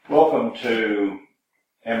Welcome to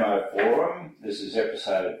MO Forum. This is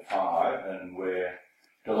episode 5, and we're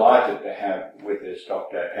delighted to have with us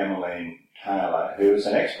Dr. Emmeline Taylor, who is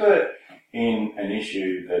an expert in an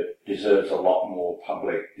issue that deserves a lot more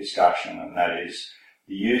public discussion, and that is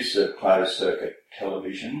the use of closed-circuit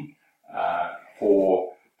television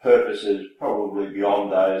for purposes probably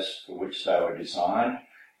beyond those for which they were designed,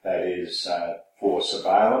 that is for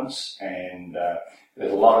surveillance, and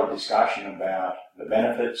there's a lot of discussion about the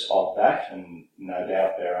benefits of that, and no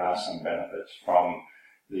doubt there are some benefits from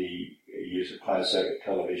the use of closed-circuit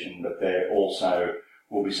television, but there also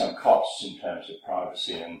will be some costs in terms of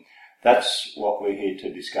privacy, and that's what we're here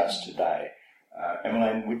to discuss today.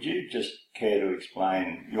 Emmeline, would you just care to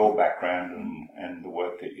explain your background and the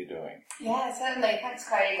work that you're doing? Yeah, certainly. Thanks,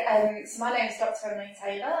 Craig. So my name is Dr. Emmeline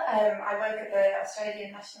Taylor. I work at the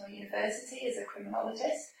Australian National University as a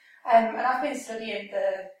criminologist, and I've been studying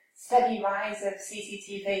the steady rise of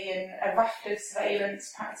CCTV and a raft of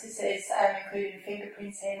surveillance practices, including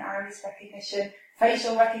fingerprinting, iris recognition,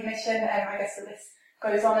 facial recognition, and I guess the list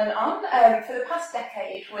goes on and on. For the past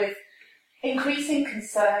decade, with increasing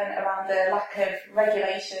concern around the lack of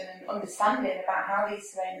regulation and understanding about how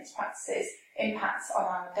these surveillance practices impact on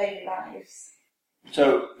our daily lives.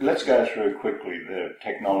 So let's go through quickly the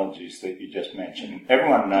technologies that you just mentioned.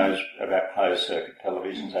 Everyone knows about closed-circuit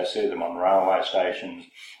televisions. They see them on railway stations,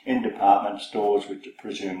 in department stores, which are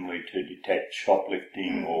presumably to detect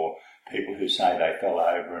shoplifting or people who say they fell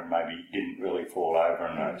over and maybe didn't really fall over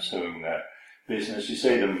and are suing the business. You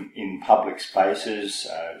see them in public spaces,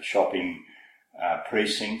 shopping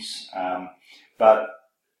precincts, but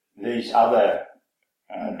these other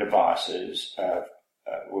devices,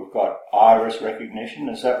 we've got iris recognition.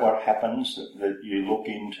 Is that what happens, that you look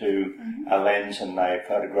into a lens and they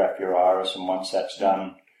photograph your iris, and once that's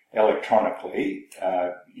done electronically,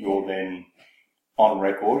 you're then on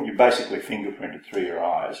record? You basically fingerprinted through your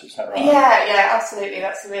eyes, is that right? Yeah, absolutely.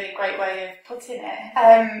 That's a really great way of putting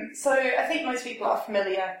it. So I think most people are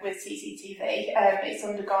familiar with CCTV. It's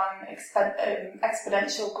undergone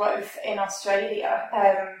exponential growth in Australia.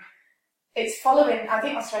 I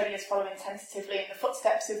think Australia is following tentatively in the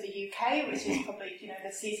footsteps of the UK, which is probably, the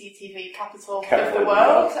CCTV capital of the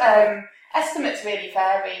world. Estimates really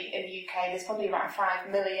vary in the UK. There's probably around 5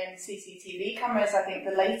 million CCTV cameras. I think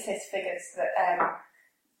the latest figures that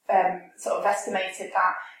sort of estimated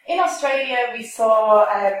that. In Australia, we saw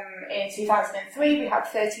in 2003 we had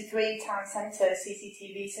 33 town centre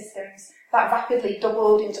CCTV systems. That rapidly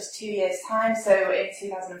doubled in just 2 years' time. So in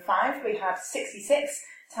 2005 we had 66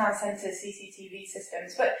 town centre CCTV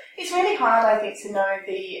systems. But it's really hard, I think, to know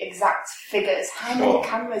the exact figures, how many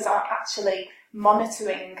cameras are actually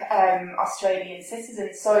monitoring Australian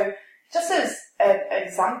citizens. So just as an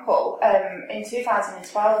example, in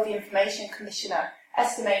 2012 the Information Commissioner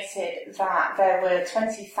estimated that there were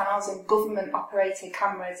 20,000 government-operated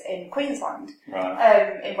cameras in Queensland.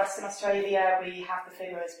 Right. In Western Australia we have the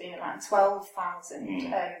figure as being around 12,000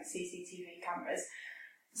 CCTV cameras.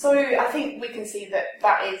 So I think we can see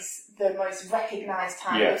that is the most recognised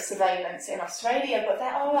type of surveillance in Australia, but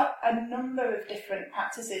there are a number of different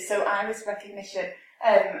practices. So iris recognition,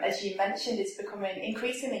 as you mentioned, is becoming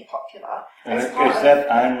increasingly popular. And is that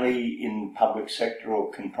only in public sector, or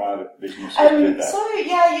can private businesses do that? So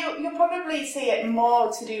yeah, you'll probably see it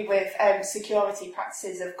more to do with security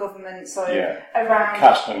practices of government. So around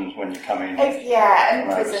customs when you come in.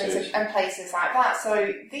 And prisons and places like that.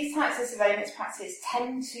 So these types of surveillance practices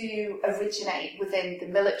tend to originate within the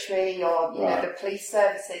military or the police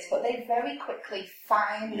services, but they very quickly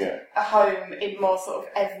find a home in more sort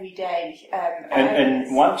of everyday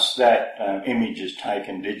And once that image is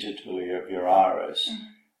taken digitally of your iris,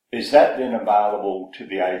 is that then available to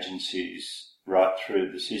the agencies right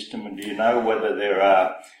through the system? And do you know whether there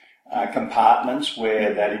are compartments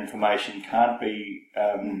where that information can't be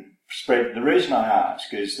spread? The reason I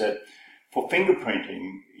ask is that for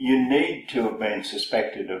fingerprinting, you need to have been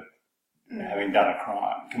suspected of having done a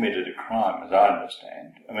crime, committed a crime, as I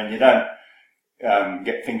understand. I mean, you don't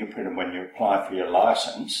get fingerprinted when you apply for your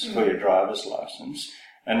licence, for your driver's licence,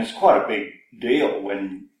 and it's quite a big deal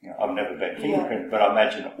when, I've never been fingerprinted, but I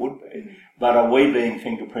imagine it would be. But are we being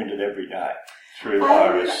fingerprinted every day through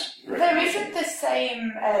iris recognition? There isn't the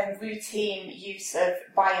same routine use of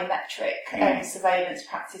biometric surveillance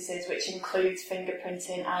practices, which includes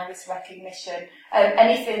fingerprinting, iris recognition,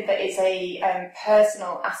 anything that is a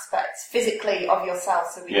personal aspect physically of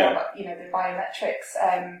yourself. So we have, the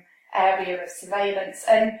biometrics area of surveillance,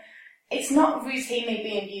 and it's not routinely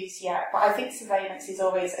being used yet, but I think surveillance is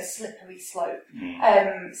always a slippery slope.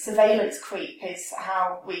 Surveillance creep is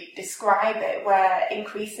how we describe it, where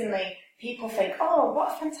increasingly people think, oh,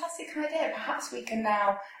 what a fantastic idea. Perhaps we can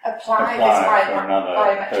now apply this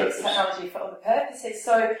biometrics technology for other purposes.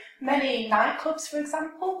 So many nightclubs, for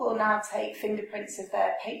example, will now take fingerprints of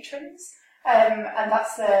their patrons. And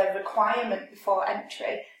that's a requirement before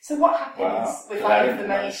entry. So what happens with that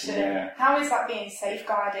information? Yeah. How is that being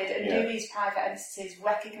safeguarded? And do these private entities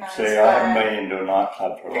recognise I haven't been into a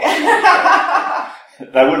nightclub for a long time.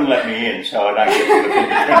 They wouldn't let me in, so I don't get to the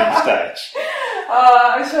fingerprinting stage.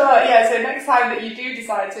 I'm sure, so next time that you do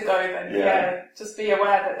decide to go, then just be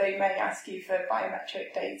aware that they may ask you for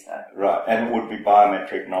biometric data. Right, and it would be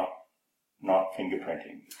biometric, not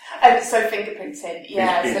fingerprinting. So fingerprinting,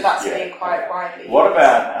 so that's being quite widely used. What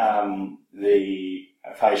about the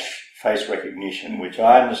face recognition, which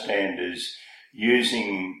I understand is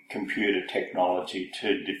using computer technology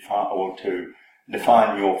to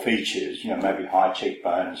define your features, maybe high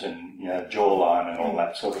cheekbones and jawline and all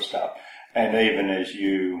that sort of stuff. And even as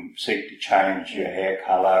you seek to change your hair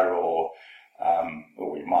colour or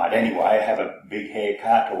you might anyway have a big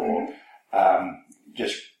haircut or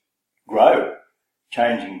just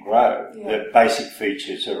change and grow. The basic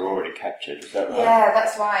features are already captured, is that right? Yeah,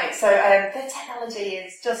 that's right. So the technology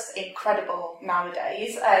is just incredible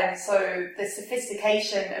nowadays. So the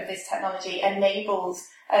sophistication of this technology enables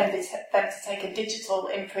them to take a digital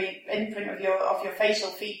imprint of your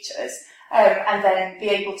facial features and then be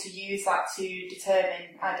able to use that to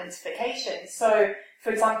determine identification. So,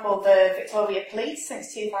 for example, the Victoria Police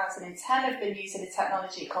since 2010 have been using a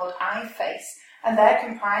technology called iFace, and they're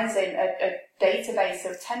comprising a database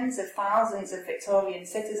of tens of thousands of Victorian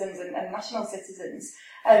citizens and national citizens,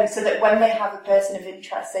 so that when they have a person of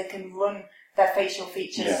interest, they can run their facial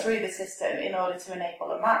features through the system in order to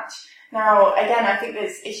enable a match. Now, again, I think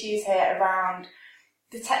there's issues here around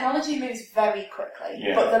the technology moves very quickly,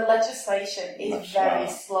 but the legislation is very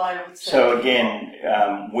slow. So again,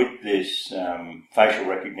 with this facial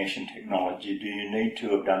recognition technology, do you need to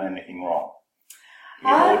have done anything wrong in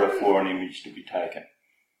order for an image to be taken?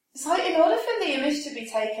 So in order for the image to be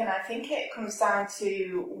taken, I think it comes down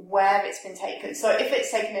to where it's been taken. So if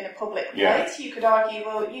it's taken in a public place, you could argue,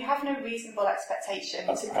 well, you have no reasonable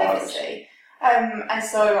expectation to privacy. And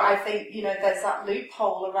so I think, there's that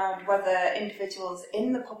loophole around whether individuals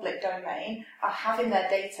in the public domain are having their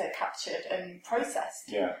data captured and processed.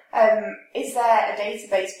 Is there a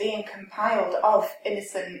database being compiled of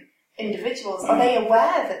innocent individuals? Are they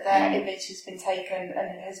aware that their image has been taken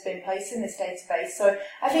and has been placed in this database? So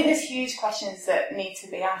I think there's huge questions that need to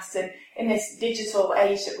be asked, and in this digital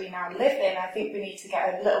age that we now live in, I think we need to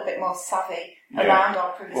get a little bit more savvy around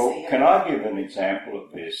our privacy. Well, can I give an example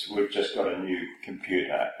of this? We've just got a new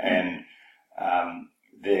computer, and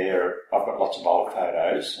I've got lots of old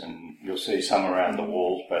photos, and you'll see some around the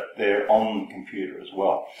walls, but they're on the computer as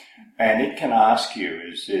well. And it can ask you,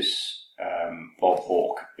 is this Bob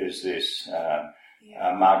Hawke? Is this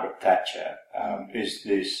Margaret Thatcher? Is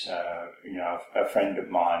this a friend of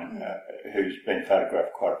mine who's been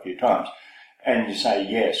photographed quite a few times? And you say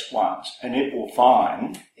yes once, and it will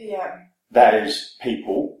find those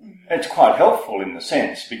people. It's quite helpful in the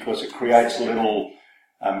sense because it creates a little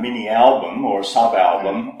mini album or a sub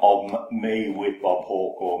album of me with Bob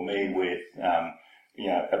Hawke or me with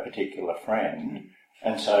a particular friend,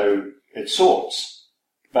 and so it sorts.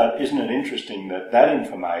 But isn't it interesting that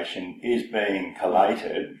information is being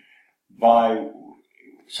collated by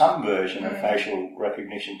some version of facial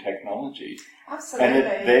recognition technology? Absolutely. And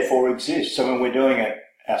it therefore exists. So when we're doing it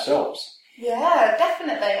ourselves. Yeah,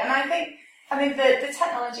 definitely. And I think, the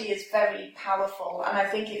technology is very powerful, and I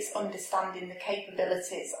think it's understanding the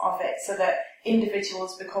capabilities of it so that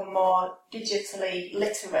individuals become more digitally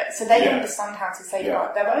literate, so they understand how to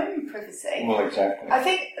safeguard their own privacy. Well, exactly. I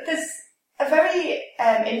think there's a very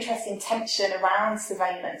interesting tension around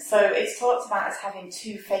surveillance. So it's talked about as having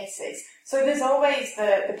two faces. So there's always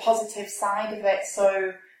the positive side of it.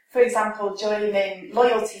 So, for example, joining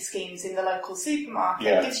loyalty schemes in the local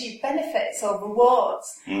supermarket gives you benefits or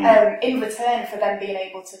rewards in return for them being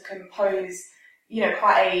able to compose,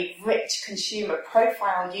 quite a rich consumer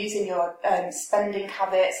profile using your spending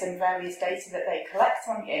habits and various data that they collect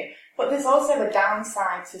on you. But there's also a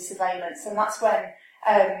downside to surveillance, and that's when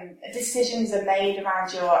decisions are made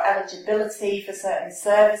around your eligibility for certain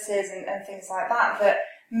services and things like that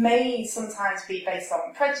may sometimes be based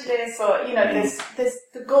on prejudice or, there's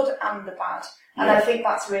the good and the bad. And I think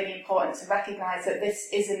that's really important to recognise that this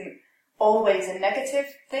isn't always a negative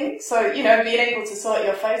thing. So, being able to sort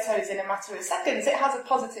your photos in a matter of seconds, it has a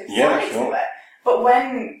positive side to it. But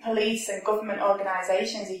when police and government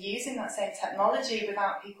organisations are using that same technology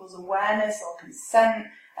without people's awareness or consent,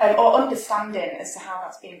 or understanding as to how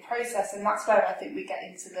that's being processed, and that's where I think we get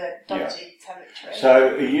into the dodgy territory.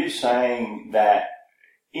 So are you saying that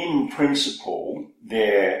in principle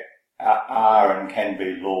there are and can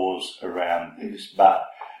be laws around this, but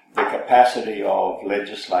the capacity of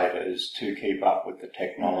legislators to keep up with the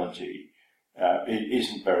technology it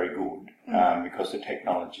isn't very good, because the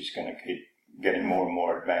technology is going to keep getting more and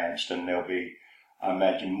more advanced, and there'll be, I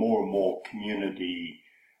imagine, more and more community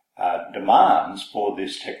demands for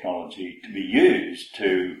this technology to be used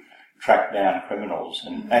to track down criminals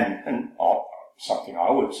and something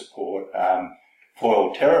I would support,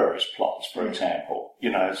 foil terrorist plots, for example.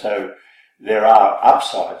 You know, so there are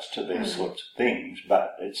upsides to these sorts of things,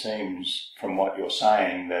 but it seems from what you're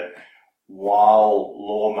saying that while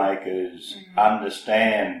lawmakers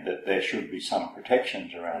understand that there should be some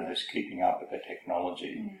protections around this, keeping up with the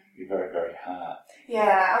technology be very, very hard.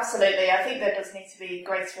 Yeah, absolutely. I think there does need to be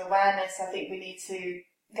greater awareness. I think we need to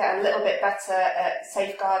get a little bit better at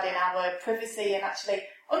safeguarding our privacy and actually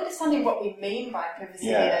understanding what we mean by privacy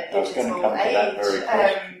in a digital age. I was going to come to that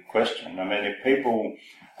very question. I mean, if people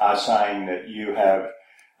are saying that you have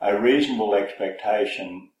a reasonable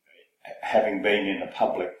expectation, having been in a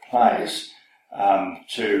public place,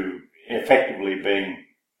 to effectively being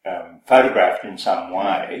photographed in some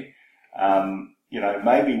way, you know,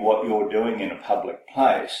 maybe what you're doing in a public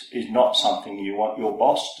place is not something you want your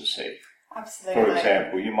boss to see. Absolutely. For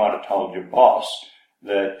example, you might have told your boss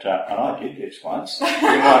that, and I did this once, you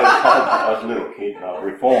might have told, I was a little kid and I've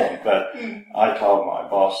reformed, but I told my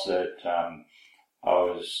boss that I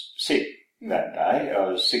was sick that day. I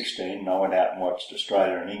was 16 and I went out and watched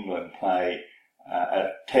Australia and England play a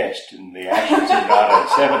test in the Ashes in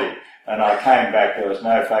 1970. And I came back, there was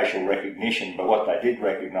no facial recognition, but what they did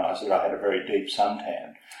recognise that I had a very deep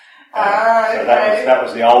suntan. So that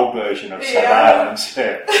was the old version of surveillance.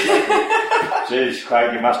 Geez,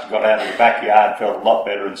 Craig, you must have got out of the backyard, felt a lot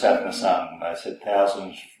better and sat in the sun. They said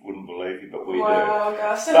thousands wouldn't believe you, but we do. Wow,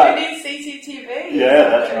 gosh, so we need CCTV. Yeah,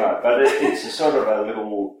 that's right. But it's a sort of a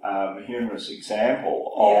little humorous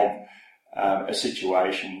example of a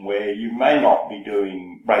situation where you may not be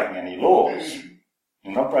breaking any laws.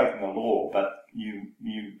 You're not breaking the law, but you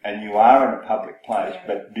are in a public place,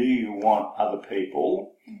 but do you want other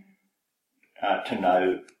people to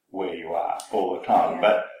know where you are all the time?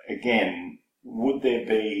 But again, would there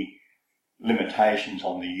be limitations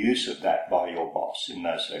on the use of that by your boss in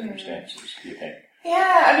those circumstances, do you think?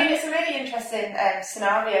 Yeah, I mean, it's a really interesting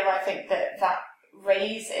scenario, I think, that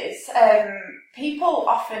raises. People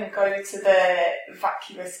often go to the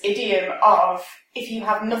vacuous idiom of, if you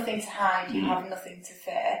have nothing to hide, you have nothing to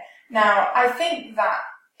fear. Now, I think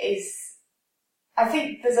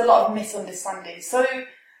there's a lot of misunderstanding. So,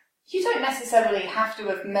 you don't necessarily have to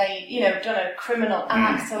have done a criminal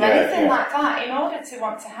act or anything like that in order to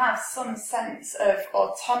want to have some sense of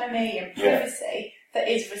autonomy and privacy that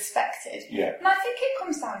is respected. Yeah. And I think it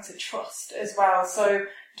comes down to trust as well. So,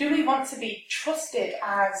 do we want to be trusted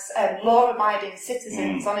as law-abiding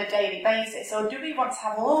citizens on a daily basis, or do we want to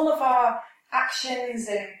have all of our actions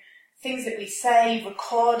and things that we say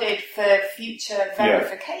recorded for future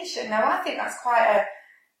verification? Now, I think that's quite a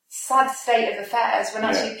sad state of affairs when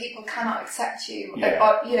actually people cannot accept you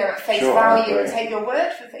at face value and take your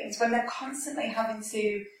word for things, when they're constantly having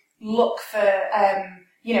to look for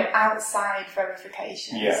outside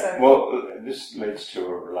verification. Well, this leads to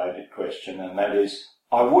a related question, and that is,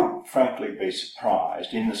 I would frankly be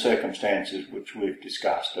surprised in the circumstances which we've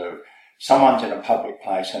discussed of someone's in a public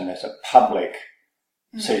place and there's a public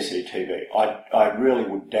CCTV. I really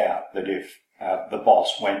would doubt that if the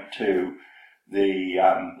boss went to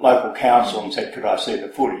the local council and said, could I see the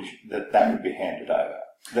footage, that would be handed over.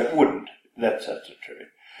 That wouldn't. That's the truth.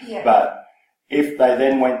 Yeah. But if they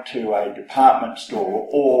then went to a department store,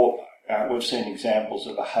 or we've seen examples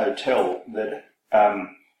of a hotel that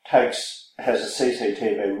has a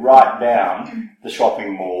CCTV right down the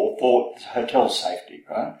shopping mall for hotel safety,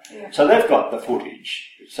 right? Yeah. So they've got the footage.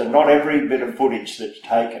 So not every bit of footage that's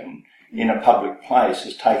taken in a public place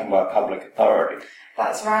is taken by public authority.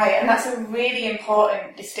 That's right, and that's a really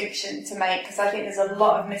important distinction to make, because I think there's a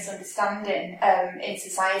lot of misunderstanding in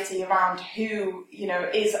society around who,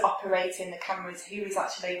 is operating the cameras, who is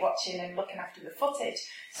actually watching and looking after the footage.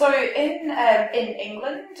 So in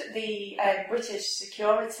England, the British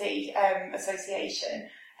Security Association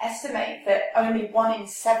estimate that only 1 in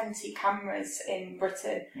 70 cameras in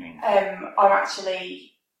Britain are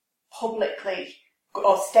actually publicly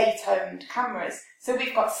or state-owned cameras. So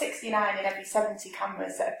we've got 69 in every 70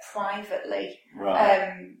 cameras that are privately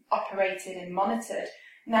operated and monitored.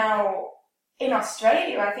 Now, in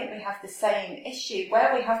Australia, I think we have the same issue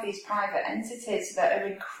where we have these private entities that are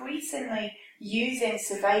increasingly using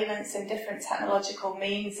surveillance and different technological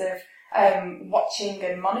means of watching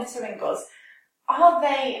and monitoring us. Are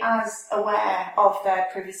they as aware of their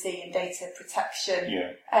privacy and data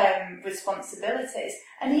protection responsibilities?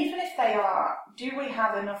 And even if they are, do we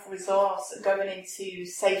have enough resource going into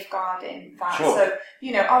safeguarding that? Sure. So,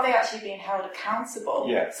 are they actually being held accountable?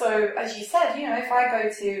 Yeah. So, as you said, if I go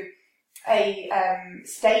to a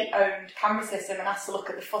state-owned camera system and ask to look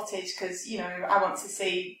at the footage because, I want to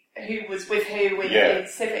see who was with who in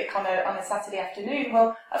Civic on a Saturday afternoon,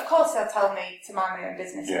 well, of course they'll tell me to mind my own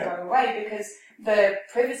business and go away, because the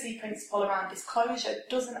privacy principle around disclosure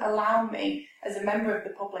doesn't allow me as a member of the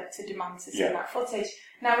public to demand to see that footage.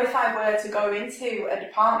 Now, if I were to go into a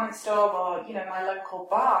department store or, my local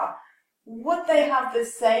bar, would they have the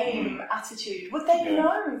same attitude? Would they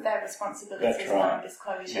know their responsibilities around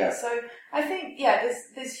disclosure? Yeah. So I think,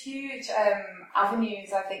 there's huge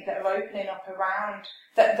avenues, I think, that are opening up around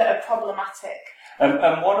that are problematic.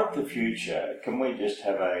 And what of the future? Can we just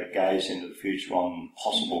have a gaze into the future on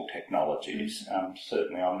possible technologies?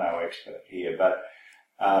 Certainly I'm no expert here, but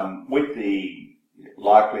with the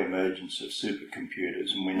likely emergence of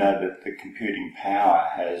supercomputers, and we know that the computing power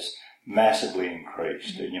has massively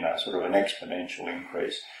increased, sort of an exponential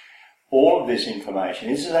increase. All of this information,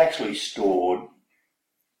 is it actually stored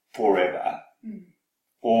forever?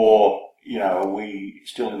 Or, are we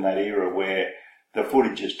still in that era where the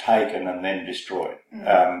footage is taken and then destroyed?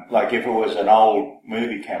 Like if it was an old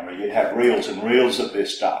movie camera, you'd have reels and reels of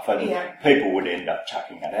this stuff and people would end up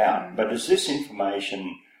chucking it out. But is this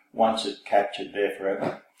information, once it's captured, there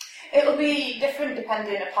forever? It'll be different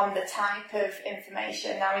depending upon the type of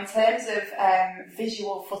information. Now, in terms of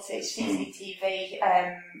visual footage, CCTV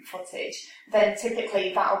footage, then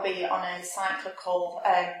typically that'll be on a cyclical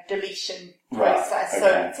deletion process.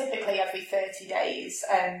 Okay. So typically every 30 days,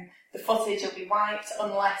 the footage will be wiped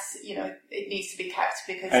unless, it needs to be kept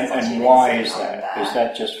because it's actually And why an is incident that? on there. Is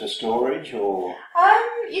that just for storage or?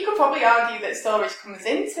 You could probably argue that storage comes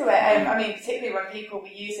into it. I mean, particularly when people were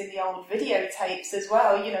using the old videotapes as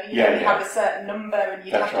well, you only have a certain number and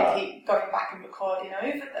you'd have to keep going back and recording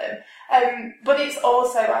over them. But it's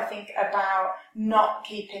also, I think, about not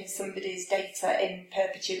keeping somebody's data in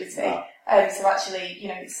perpetuity. So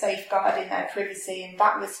actually, safeguarding their privacy in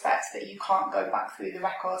that respect, that you can't go back through the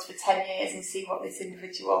records for 10 years and see what this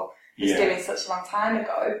individual was doing such a long time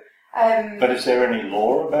ago. But is there any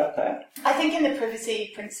law about that? I think in the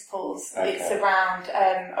privacy principles, it's around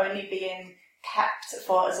only being kept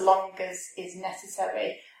for as long as is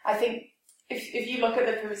necessary. I think if you look at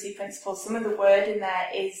the privacy principles, some of the word in there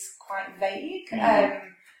is quite vague.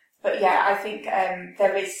 But I think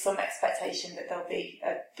there is some expectation that there'll be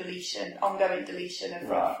a ongoing deletion of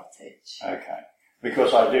footage. Okay.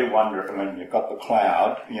 Because I do wonder, you've got the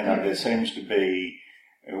cloud, there seems to be,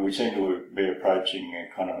 we seem to be approaching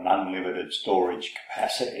a kind of an unlimited storage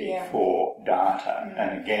capacity for data.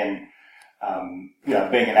 And again,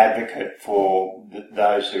 being an advocate for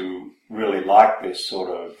those who really like this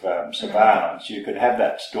sort of surveillance, you could have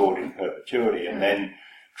that stored in perpetuity and then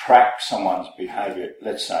track someone's behaviour.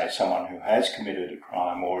 Let's say someone who has committed a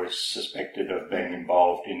crime or is suspected of being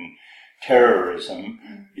involved in terrorism,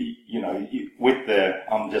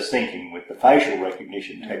 I'm just thinking with the facial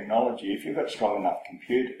recognition technology, if you've got strong enough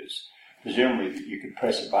computers, presumably you could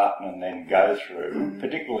press a button and then go through,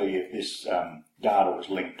 particularly if this data was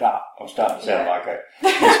linked up. I'm starting to sound like a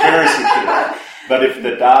conspiracy theory. But if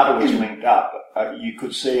the data was linked up, you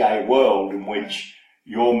could see a world in which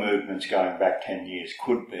your movements going back 10 years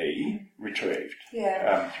could be retrieved. Craig,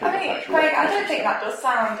 I don't think that does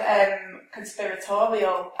sound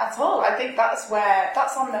conspiratorial at all. I think that's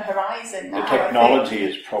on the horizon now. The technology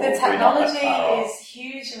is probably the technology not that far is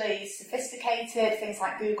hugely sophisticated. Things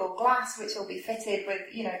like Google Glass, which will be fitted with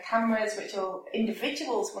cameras, which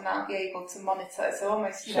individuals will now be able to monitor. So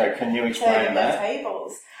almost so can you explain that?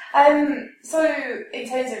 Tables. So in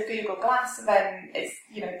terms of Google Glass, then it's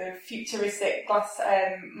the futuristic glass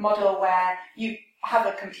model where you have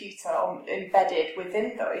a computer embedded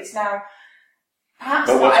within those. Now,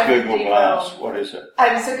 perhaps but what's Google Glass? What is it?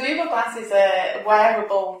 So Google Glass is a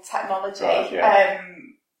wearable technology. Right,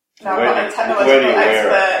 Now, I'm not a technological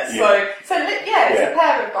expert, so it's a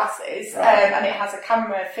pair of glasses, and it has a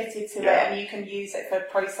camera fitted to it, and you can use it for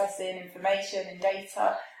processing information and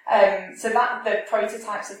data. So that the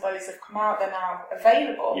prototypes of those have come out; they're now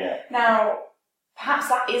available. Now, perhaps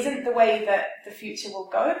that isn't the way that the future will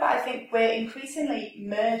go, but I think we're increasingly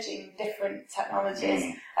merging different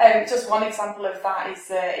technologies. Just one example of that is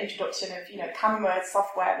the introduction of, camera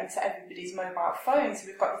software into everybody's mobile phones. So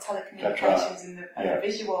we've got the telecommunications and the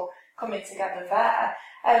visual coming together there.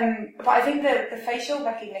 But I think the facial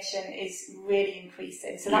recognition is really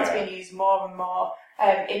increasing. So that's being used more and more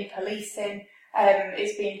in policing.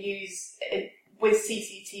 It's being used with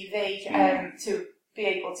CCTV to be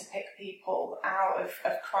able to pick people out of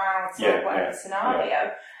crowds or whatever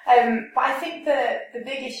scenario. But I think the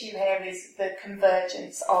big issue here is the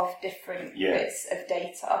convergence of different bits of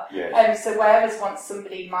data. So whereas once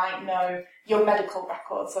somebody might know your medical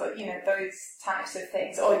records or, those types of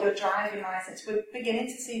things, or your driving license, we're beginning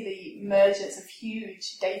to see the emergence of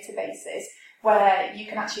huge databases where you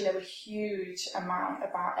can actually know a huge amount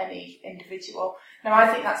about any individual. Now, I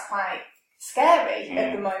think that's quite scary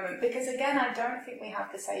at the moment because, again, I don't think we have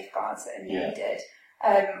the safeguards that are needed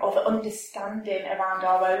or the understanding around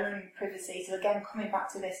our own privacy. So, again, coming back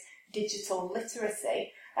to this digital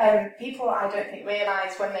literacy, people, I don't think,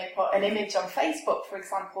 realise when they put an image on Facebook, for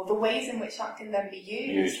example, the ways in which that can then be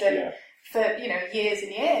used for, years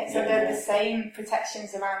and years. So there are the same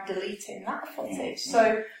protections around deleting that footage.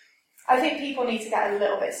 So I think people need to get a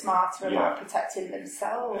little bit smarter about protecting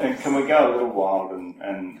themselves. And can we go a little wild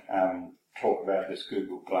and talk about this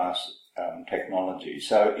Google Glass technology?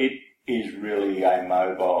 So it is really a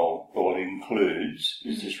mobile, or it includes,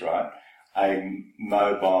 is this right, a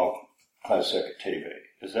mobile closed-circuit TV,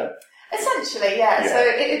 is that? Essentially, yeah. So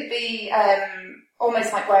it would be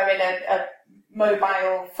almost like wearing a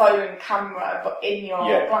mobile phone camera but in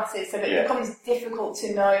your glasses, so that it becomes difficult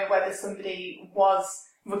to know whether somebody was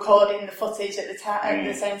recording the footage at the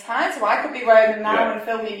same time. So I could be wearing them now and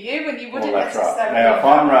filming you, and you wouldn't necessarily. Right. Now, if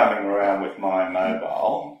I'm roaming around with my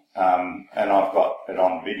mobile and I've got it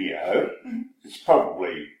on video, it's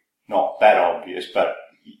probably not that obvious, but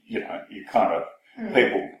you kind of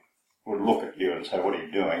people would look at you and say, "What are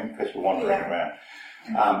you doing?" Because you're wandering around.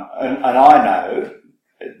 And I know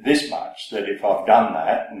this much, that if I've done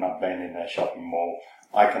that and I've been in a shopping mall,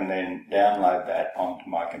 I can then download that onto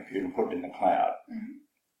my computer and put it in the cloud.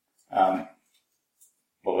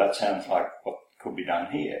 Well, that sounds like what could be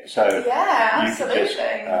done here. So you could just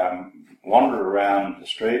wander around the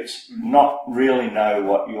streets, not really know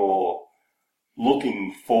what you're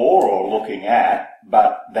looking for or looking at,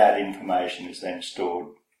 but that information is then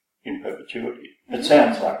stored in perpetuity. It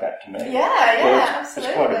sounds like that to me. Absolutely.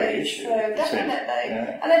 It's quite a big issue. So definitely.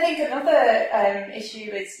 And I think another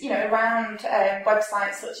issue is, around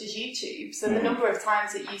websites such as YouTube. So the number of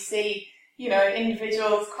times that you see,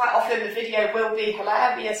 individuals, quite often the video will be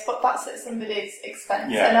hilarious, but that's at somebody's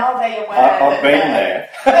expense. And are they aware I've been there.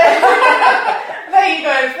 There you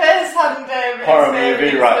go, first-hand horror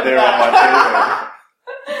movie right there on my TV.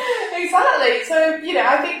 Exactly. So,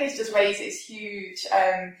 I think this just raises huge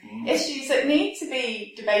issues that need to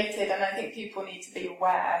be debated, and I think people need to be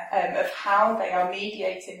aware of how they are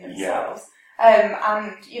mediating themselves. And,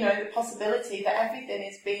 the possibility that everything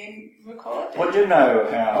is being recorded. Well,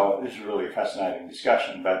 how, this is really a fascinating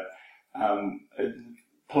discussion, but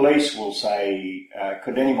police will say,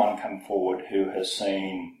 could anyone come forward who has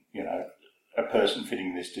seen, a person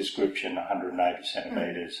fitting this description, 180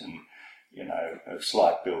 centimetres and, a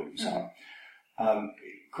slight build and so on.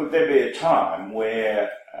 Could there be a time where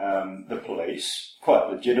the police, quite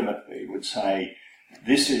legitimately, would say,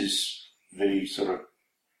 this is the sort of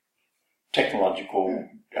technological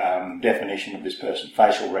definition of this person,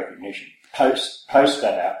 facial recognition, post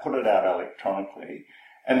that out, put it out electronically,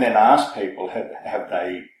 and then ask people, have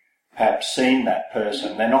they perhaps seen that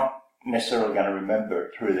person? They're not necessarily going to remember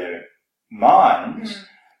it through their minds,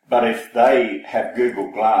 but if they have Google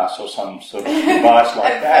Glass or some sort of device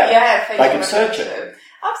like that, they can search it.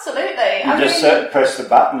 Absolutely. You just press the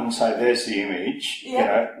button and say, there's the image,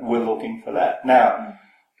 we're looking for that. Now,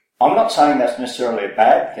 I'm not saying that's necessarily a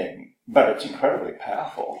bad thing, but it's incredibly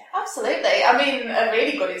powerful. Absolutely. I mean, a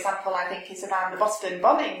really good example, I think, is around the Boston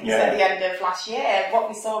bombings at the end of last year. What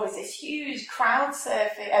we saw was this huge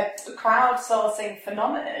crowdsourcing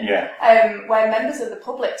phenomenon where members of the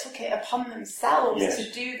public took it upon themselves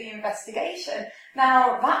to do the investigation.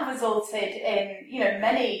 Now, that resulted in,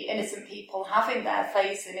 many innocent people having their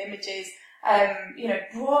face and images,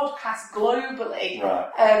 broadcast globally.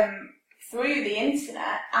 Through the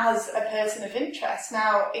internet as a person of interest.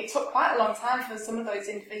 Now, it took quite a long time for some of those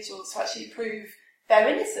individuals to actually prove their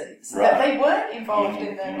innocence, that they weren't involved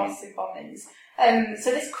in the Boston bombings.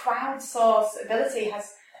 So this crowdsource ability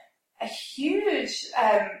has a huge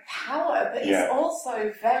power, but it's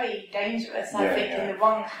also very dangerous, I think, in the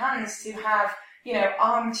wrong hands to have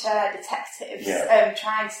armchair detectives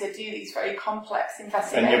trying to do these very complex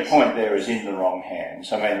investigations. And your point there is in the wrong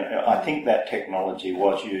hands. I mean, I think that technology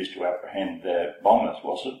was used to apprehend the bombers,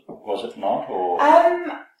 was it? Was it not? Or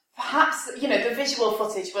perhaps, the visual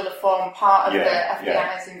footage will have formed part of the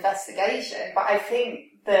FBI's investigation, but I think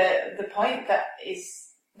the point that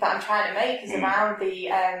I'm trying to make is around the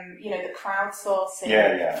the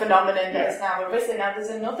crowdsourcing phenomenon that has now arisen. Now, there's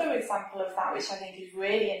another example of that which I think is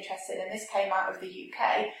really interesting, and this came out of the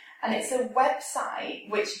UK, and it's a website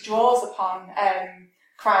which draws upon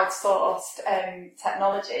crowdsourced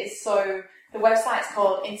technologies. So the website's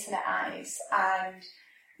called Internet Eyes, and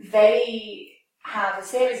they have a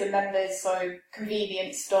series of members, so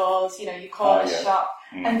convenience stores, you call a shop,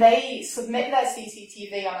 and they submit their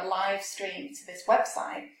CCTV on a live stream to this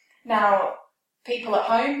website. Now, people at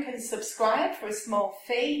home can subscribe for a small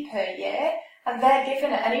fee per year, and they're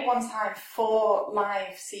given at any one time 4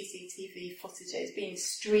 live CCTV footages being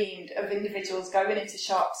streamed of individuals going into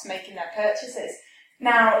shops, making their purchases.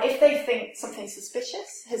 Now, if they think something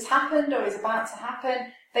suspicious has happened or is about to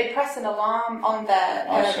happen, they press an alarm on their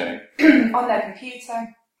on their computer.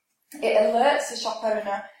 It alerts the shop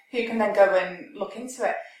owner, who can then go and look into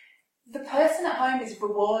it. The person at home is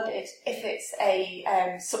rewarded if it's a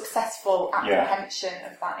successful apprehension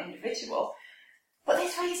of that individual. But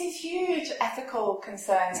this raises huge ethical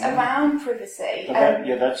concerns around privacy. But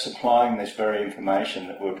that's supplying this very information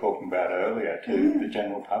that we were talking about earlier to the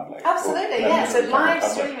general public. Absolutely, yeah. So live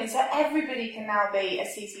streaming, so everybody can now be a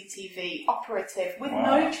CCTV operative with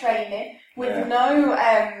no training, with no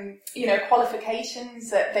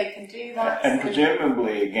qualifications that they can do that. And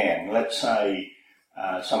presumably, again, let's say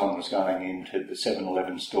someone was going into the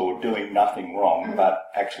 7-Eleven store doing nothing wrong, but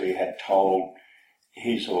actually had told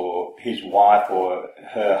his wife or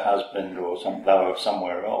her husband or they were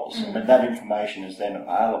somewhere else. But that information is then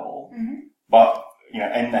available, but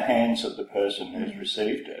in the hands of the person who's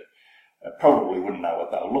received it. Probably wouldn't know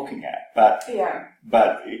what they were looking at, but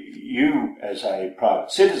you as a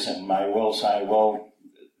private citizen may well say, well,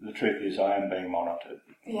 the truth is I am being monitored.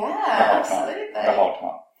 Yeah, absolutely. The whole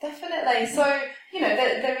time. Definitely. So,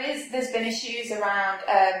 there's been issues around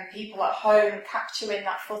people at home capturing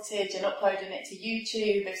that footage and uploading it to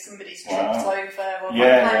YouTube if somebody's tripped over or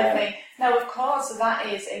that kind of thing. Now, of course, that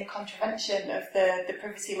is in contravention of the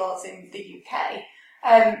privacy laws in the UK.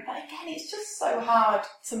 But again, it's just so hard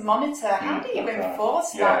to monitor. How do you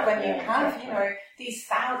enforce that when you have, these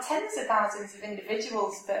tens of thousands of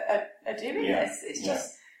individuals that are doing this? It's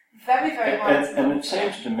just very, very hard to monitor. And it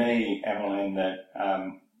seems to me, Emmeline, that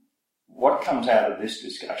what comes out of this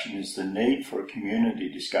discussion is the need for a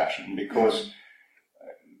community discussion, because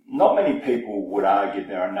not many people would argue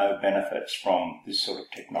there are no benefits from this sort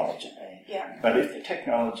of technology. But if the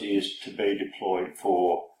technology is to be deployed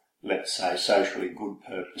for, let's say, socially good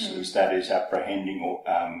purposes, that is apprehending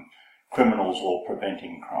criminals or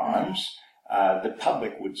preventing crimes, the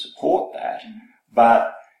public would support that.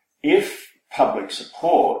 But if public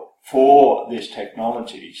support for this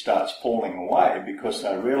technology starts falling away because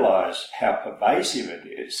they realise how pervasive it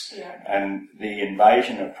is and the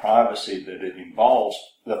invasion of privacy that it involves,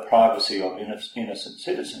 the privacy of innocent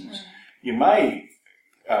citizens, you may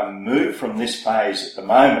move from this phase at the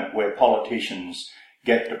moment where politicians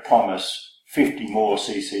get to promise 50 more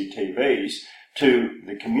CCTVs to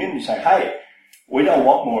the community saying, hey, we don't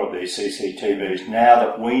want more of these CCTVs now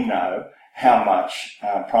that we know how much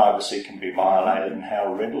privacy can be violated and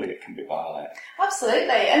how readily it can be violated. Absolutely,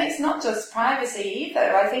 and it's not just privacy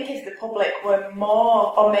either. I think if the public were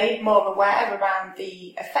more or made more aware around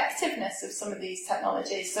the effectiveness of some of these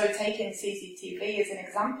technologies, so taking CCTV as an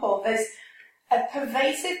example, there's a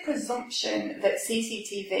pervasive presumption that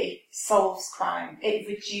CCTV solves crime. It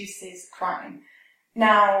reduces crime.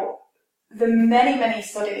 Now, the many, many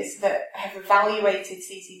studies that have evaluated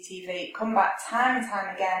CCTV come back time and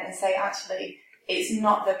time again and say, actually, it's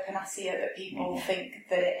not the panacea that people think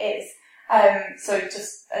that it is. So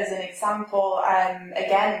just as an example,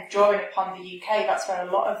 again, drawing upon the UK, that's where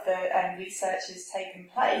a lot of the research has taken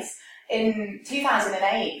place. In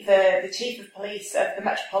 2008, the Chief of Police of the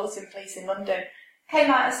Metropolitan Police in London came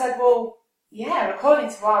out and said, well, yeah, according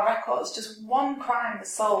to our records, just one crime was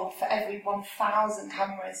solved for every 1,000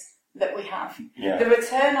 cameras that we have. The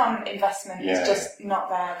return on investment is just not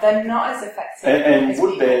there. They're not as effective. And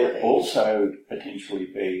would there also potentially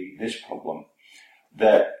be this problem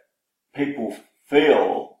that people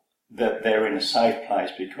feel that they're in a safe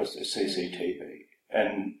place because there's CCTV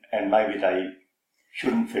and maybe they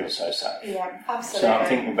shouldn't feel so safe? Yeah, absolutely. So I'm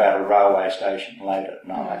thinking about a railway station late at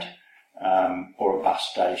night or a bus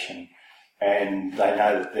station, and they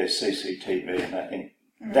know that there's CCTV and they think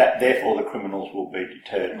that therefore the criminals will be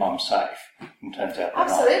deterred. I'm safe. And turns out they're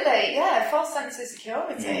absolutely, yeah. False sense of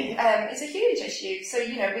security is a huge issue. So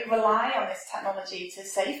we rely on this technology to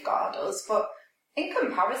safeguard us, but in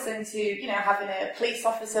comparison to having a police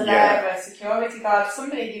officer there, or a security guard,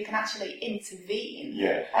 somebody who can actually intervene,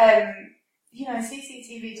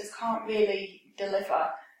 CCTV just can't really deliver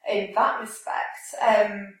in that respect.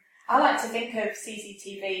 I like to think of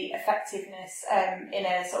CCTV effectiveness in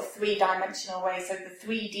a sort of three-dimensional way. So the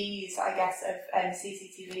 3Ds, I guess, of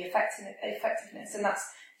CCTV effectiveness, and that's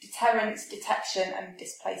deterrence, detection, and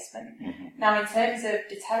displacement. Now, in terms of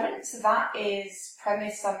deterrence, that is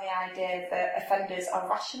premised on the idea that offenders are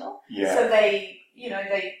rational. So they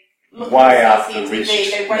look at the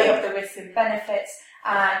CCTV, they weigh up the risks and benefits,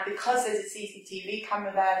 and because there's a CCTV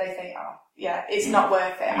camera there, they think, it's not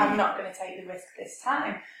worth it. I'm not going to take the risk this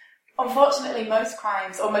time. Unfortunately, most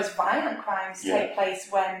crimes, or most violent crimes, take place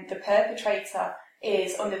when the perpetrator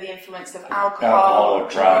is under the influence of alcohol or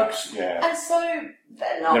drugs. And so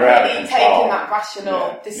they're not really taking that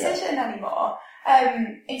rational decision anymore.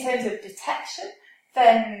 In terms of detection,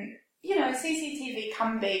 then, CCTV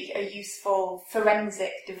can be a useful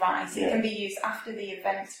forensic device. It can be used after the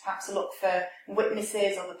event to perhaps look for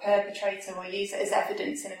witnesses or the perpetrator, or use it as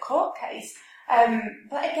evidence in a court case.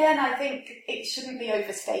 But again, I think it shouldn't be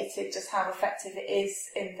overstated just how effective it is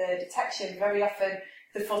in the detection. Very often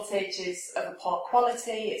the footage is of a poor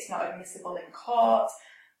quality, it's not admissible in court.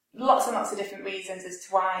 Lots and lots of different reasons as to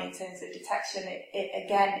why, in terms of detection, it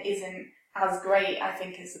again isn't as great, I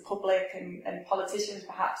think, as the public and politicians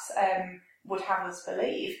perhaps would have us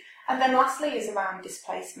believe. And then lastly is around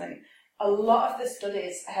displacement. A lot of the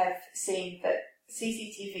studies have seen that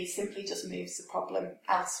CCTV simply just moves the problem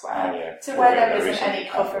elsewhere to where there isn't any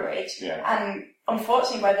coverage, and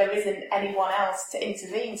unfortunately where there isn't anyone else to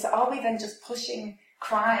intervene. So are we then just pushing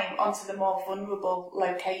crime onto the more vulnerable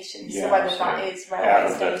locations? So whether that is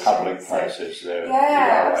railway stations, the public places,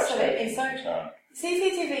 absolutely. So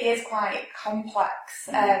CCTV is quite complex,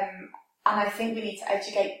 and I think we need to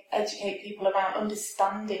educate people around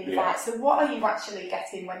understanding that. So what are you actually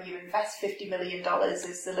getting when you invest $50 million,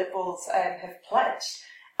 as the Liberals have pledged?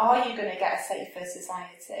 Are you going to get a safer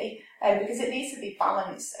society? Because it needs to be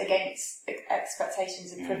balanced against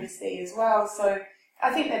expectations of privacy as well. So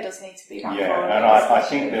I think there does need to be that. And I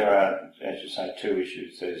think there are, as you say, two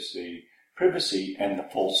issues. There's the privacy and the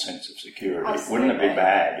false sense of security. Absolutely. Wouldn't it be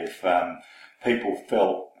bad if people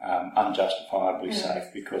felt unjustifiably safe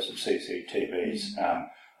because of CCTVs?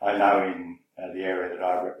 I know in the area that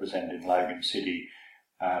I represent in Logan City,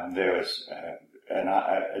 there was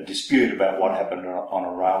a dispute about what happened on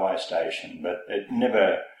a railway station, but it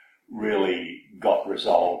never really got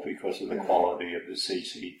resolved because of the quality of the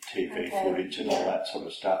CCTV footage and all that sort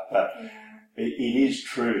of stuff. But it is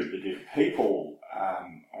true that if people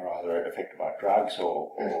are either affected by drugs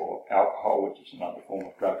or alcohol, which is another form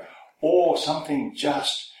of drug, or something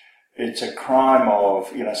it's a crime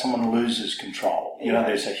of, someone loses control.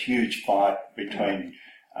 There's a huge fight between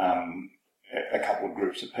a couple of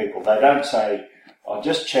groups of people. They don't say, I'll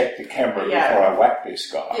just check the camera before I whack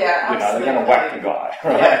this guy. They're going to whack the guy,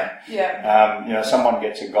 right? Someone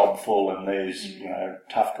gets a gob full and these,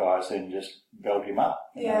 tough guys then just belt him up.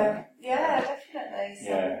 Definitely.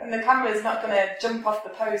 So, and the camera's not going to jump off the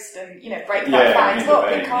post and, break that fight up.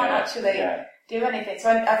 It can't actually do anything. So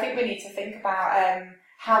I think we need to think about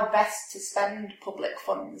how best to spend public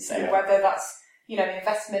funds, and whether that's,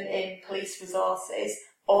 investment in police resources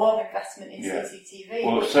or investment in CCTV.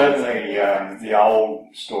 Well, certainly the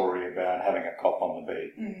old story about having a cop on the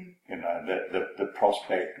beat, the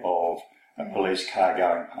prospect of a police car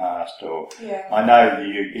going past, or I know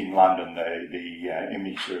in London the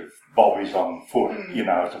image of bobbies on foot,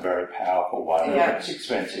 it's a very powerful one. It's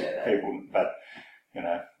expensive, people, but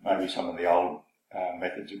maybe some of the old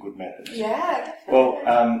methods are good methods. Definitely. Well,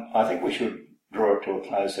 I think we should draw it to a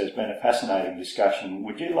close. There's been a fascinating discussion.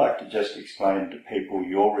 Would you like to just explain to people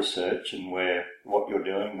your research and what you're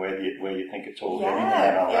doing, where you think it's all heading, and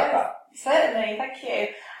then I'll wrap up? Certainly, thank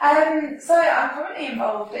you. So I'm currently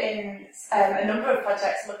involved in a number of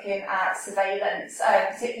projects looking at surveillance,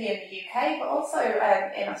 particularly in the UK, but also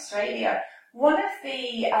in Australia. One of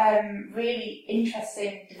the really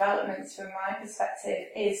interesting developments from my perspective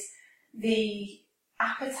is the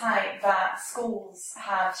appetite that schools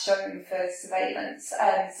have shown for surveillance.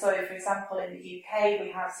 So, for example, in the UK,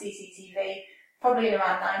 we have CCTV probably in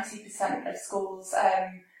around 90% of schools,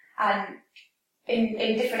 and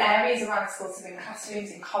in different areas around the schools, so in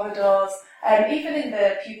classrooms, in corridors, even in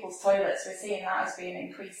the pupils' toilets. We're seeing that as being an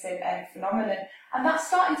increasing phenomenon, and that's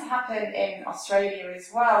starting to happen in Australia as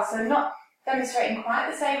well. So not demonstrating quite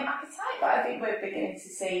the same appetite, but I think we're beginning to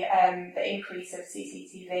see the increase of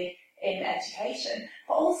CCTV in education.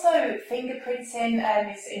 But also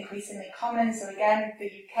fingerprinting is increasingly common. So again, the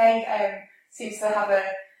UK seems to have a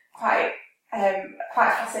quite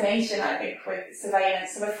fascination, I think, with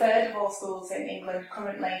surveillance. So a third of all schools in England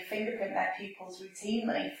currently fingerprint their pupils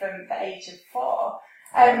routinely from the age of 4.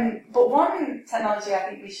 But one technology I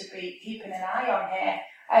think we should be keeping an eye on here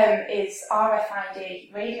is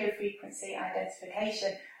RFID, radio frequency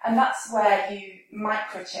identification, and that's where you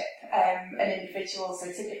microchip an individual. So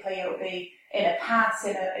typically it will be in a pass,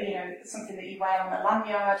 in a something that you wear on a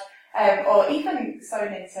lanyard, or even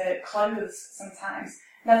sewn into clothes sometimes.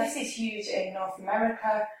 Now this is huge in North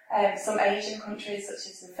America. Some Asian countries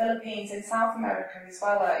such as the Philippines and South America as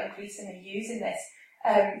well are increasingly using this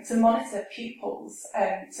to monitor pupils,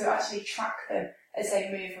 to actually track them as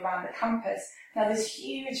they move around the campus. Now there's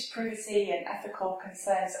huge privacy and ethical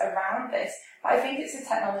concerns around this, but I think it's a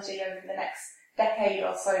technology over the next decade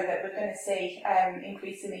or so that we're going to see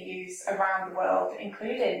increasingly used around the world,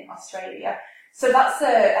 including Australia. So that's the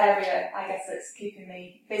area, I guess, that's keeping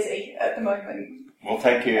me busy at the moment. Well,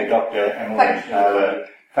 thank you, Dr. Emmeline Taylor.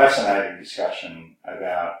 Fascinating discussion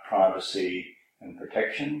about privacy and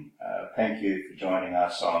protection. Thank you for joining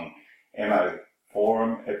us on MO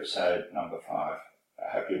Forum, episode number 5. I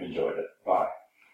hope you've enjoyed it. Bye.